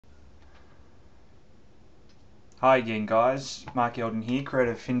Hi again guys, Mark Eldon here,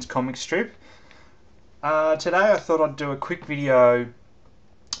 creator of FinsComic strip. Today I thought I'd do a quick video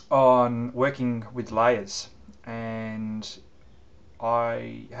on working with layers, and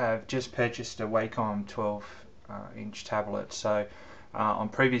I have just purchased a Wacom 12 inch tablet. So on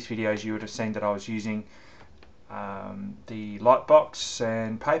previous videos you would have seen that I was using the lightbox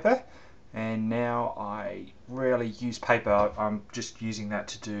and paper, and now I rarely use paper. I'm just using that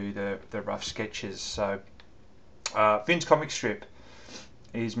to do the rough sketches. So FinsComic strip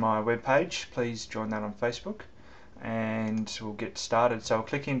is my webpage. Please join that on Facebook and we'll get started. So I'll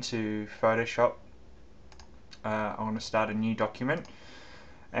click into Photoshop. I want to start a new document,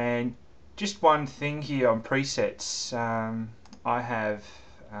 and just one thing here on presets. I have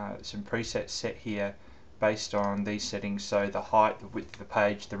some presets set here based on these settings, so the height, the width of the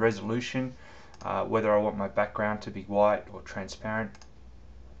page, the resolution, whether I want my background to be white or transparent,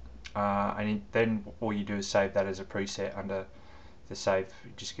 and then all you do is save that as a preset under the save,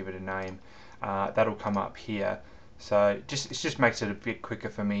 just give it a name. That'll come up here, so it just makes it a bit quicker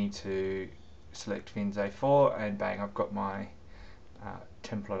for me to select Fins A4 and bang, I've got my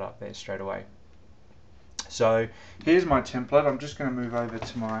template up there straight away. So here's my template. I'm just going to move over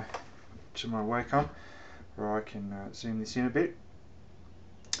to my Wacom where I can zoom this in a bit.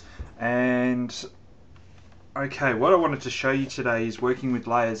 And okay, what I wanted to show you today is working with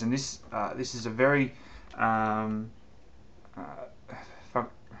layers, and this is a very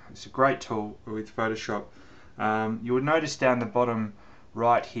it's a great tool with Photoshop. You will notice down the bottom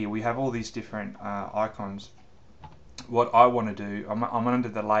right here we have all these different icons. What I want to do, I'm under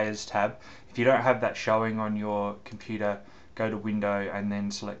the layers tab. If you don't have that showing on your computer, go to window and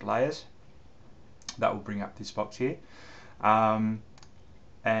then select layers. That will bring up this box here.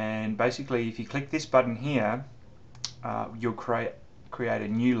 And basically if you click this button here, you'll create a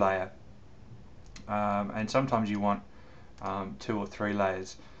new layer, and sometimes you want 2 or 3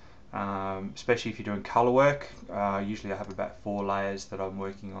 layers, especially if you're doing color work. Usually I have about 4 layers that I'm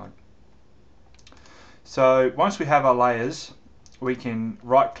working on. So once we have our layers, we can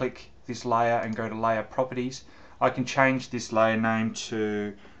right click this layer and go to layer properties. I can change this layer name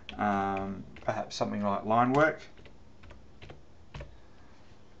to perhaps something like line work,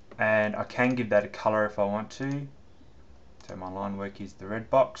 and I can give that a color if I want to. So my line work is the red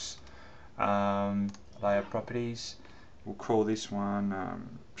box. Layer properties, we'll call this one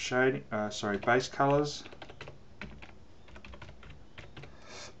base colors.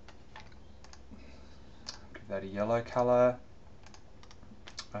 Give that a yellow color.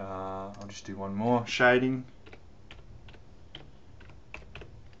 I'll just do one more, shading,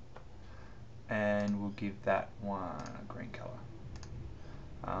 and we'll give that one a green color.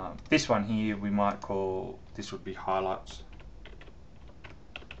 This one here we might call, this would be highlights.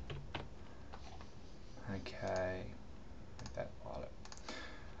 Okay, make that violet.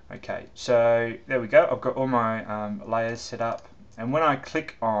 Okay, so there we go. I've got all my layers set up, and when I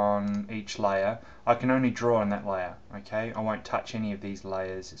click on each layer, I can only draw on that layer. Okay, I won't touch any of these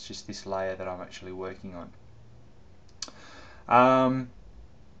layers. It's just this layer that I'm actually working on.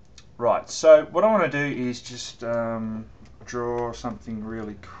 Right, so what I want to do is just draw something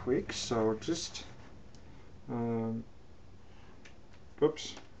really quick. So I'll just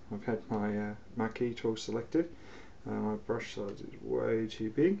oops, I've had my marquee tool selected. My brush size is way too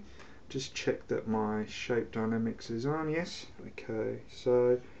big. Just check that my shape dynamics is on. Yes. Okay,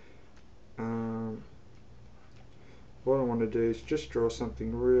 so what I want to do is just draw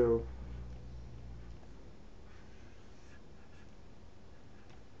something really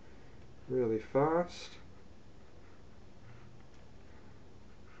fast.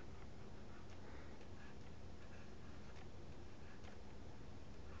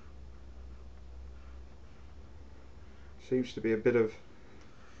 Seems to be a bit of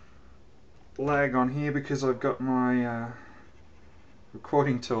lag on here because I've got my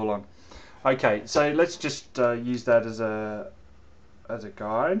recording tool on. Okay, so let's just use that as a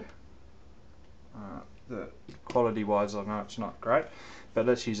guide. The quality wise, I know it's not great, but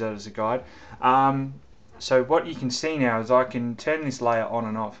let's use that as a guide. So what you can see now is I can turn this layer on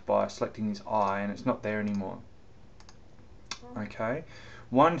and off by selecting this eye, and it's not there anymore. Okay,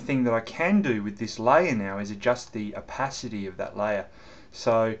 one thing that I can do with this layer now is adjust the opacity of that layer.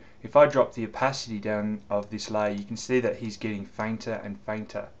 So if I drop the opacity down of this layer, you can see that he's getting fainter and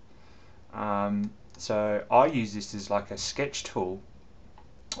fainter. So I use this as like a sketch tool,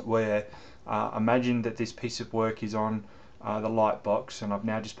 where imagine that this piece of work is on the light box, and I've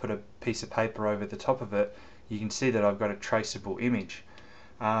now just put a piece of paper over the top of it. You can see that I've got a traceable image.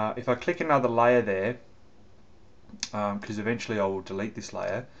 If I click another layer there, because eventually I will delete this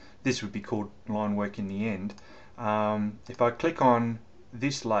layer. This would be called line work in the end. If I click on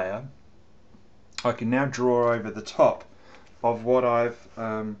this layer, I can now draw over the top of what I've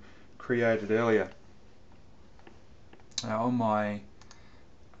created earlier. Now on my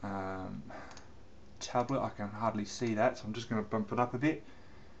tablet I can hardly see that, so I'm just going to bump it up a bit.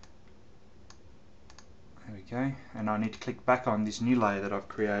 There we go, and I need to click back on this new layer that I've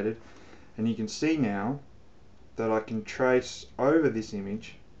created, and you can see now that I can trace over this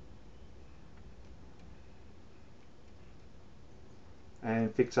image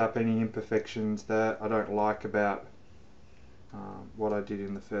and fix up any imperfections that I don't like about what I did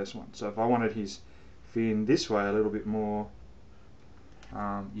in the first one. So if I wanted his fin this way a little bit more,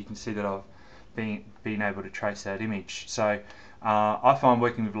 you can see that I've been able to trace that image. So I find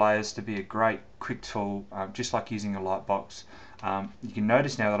working with layers to be a great quick tool, just like using a lightbox. You can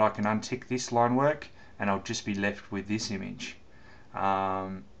notice now that I can untick this line work and I'll just be left with this image.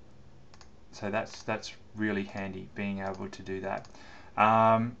 So that's really handy, being able to do that.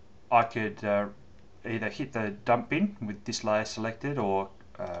 I could either hit the dump bin with this layer selected, or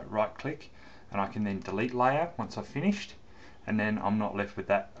right click, and I can then delete layer once I've finished, and then I'm not left with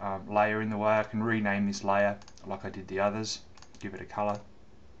that layer in the way. I can rename this layer like I did the others, give it a colour,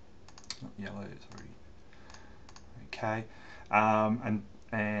 not yellow, sorry. Okay, and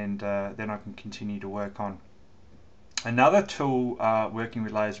then I can continue to work on. Another tool working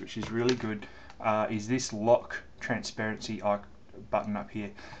with layers which is really good is this lock transparency button up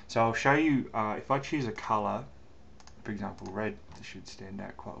here. So I'll show you, if I choose a colour, for example red, this should stand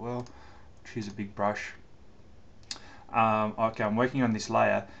out quite well. Choose a big brush. Okay, I'm working on this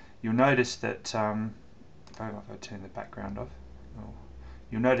layer. You'll notice that if I turn the background off,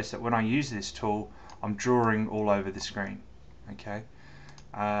 you'll notice that when I use this tool, I'm drawing all over the screen. Okay.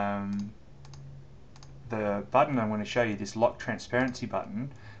 The button I'm going to show you, this lock transparency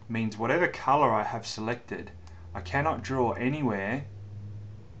button, means whatever color I have selected, I cannot draw anywhere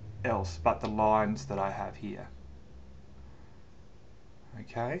else but the lines that I have here.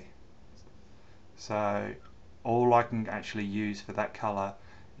 Okay, so all I can actually use for that color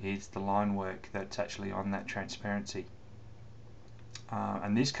is the line work that's actually on that transparency.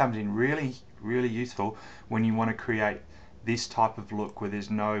 And this comes in really useful when you want to create this type of look where there's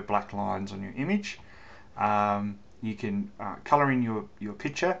no black lines on your image. You can color in your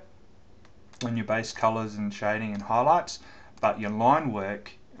picture and your base colors and shading and highlights, but your line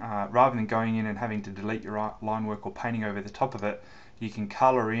work, rather than going in and having to delete your line work or painting over the top of it, you can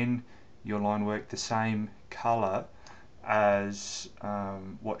color in your line work the same color as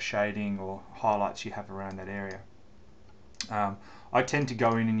what shading or highlights you have around that area. I tend to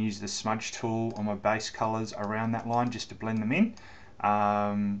go in and use the smudge tool on my base colors around that line just to blend them in,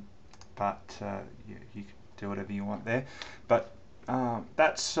 but you can do whatever you want there. But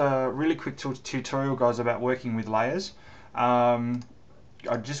that's a really quick tutorial, guys, about working with layers. I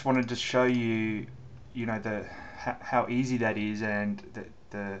just wanted to show you, how easy that is, and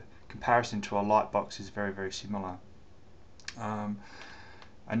the comparison to a lightbox is very similar.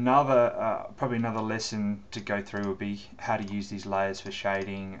 Probably another lesson to go through would be how to use these layers for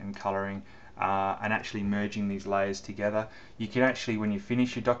shading and colouring, and actually merging these layers together. You can actually, when you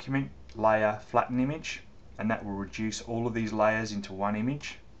finish your document, layer flatten image, and that will reduce all of these layers into one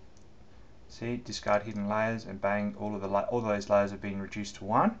image. See, discard hidden layers, and bang, all of those layers have been reduced to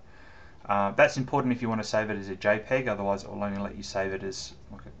one. That's important if you want to save it as a JPEG, otherwise it will only let you save it as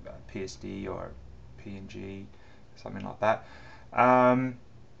like a PSD or a PNG, something like that.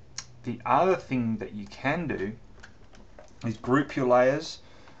 The other thing that you can do is group your layers.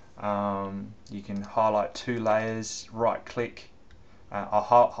 You can highlight two layers, right click.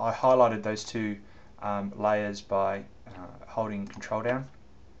 I highlighted those two layers by holding control down.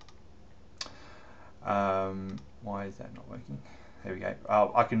 Why is that not working? There we go.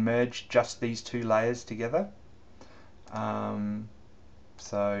 I can merge just these two layers together.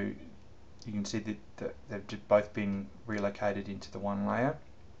 So you can see that they've both been relocated into the one layer.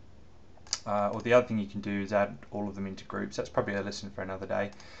 Or the other thing you can do is add all of them into groups. That's probably a lesson for another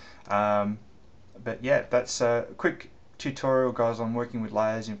day. But yeah, that's a quick tutorial, guys, on working with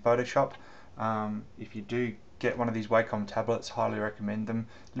layers in Photoshop. If you do get one of these Wacom tablets, highly recommend them.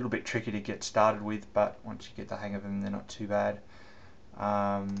 A little bit tricky to get started with, but once you get the hang of them, they're not too bad.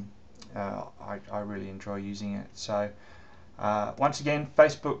 I really enjoy using it. So once again,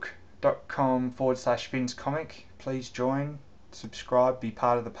 facebook.com/FinsComic. Please join, subscribe, be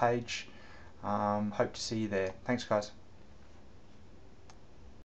part of the page. Hope to see you there. Thanks, guys.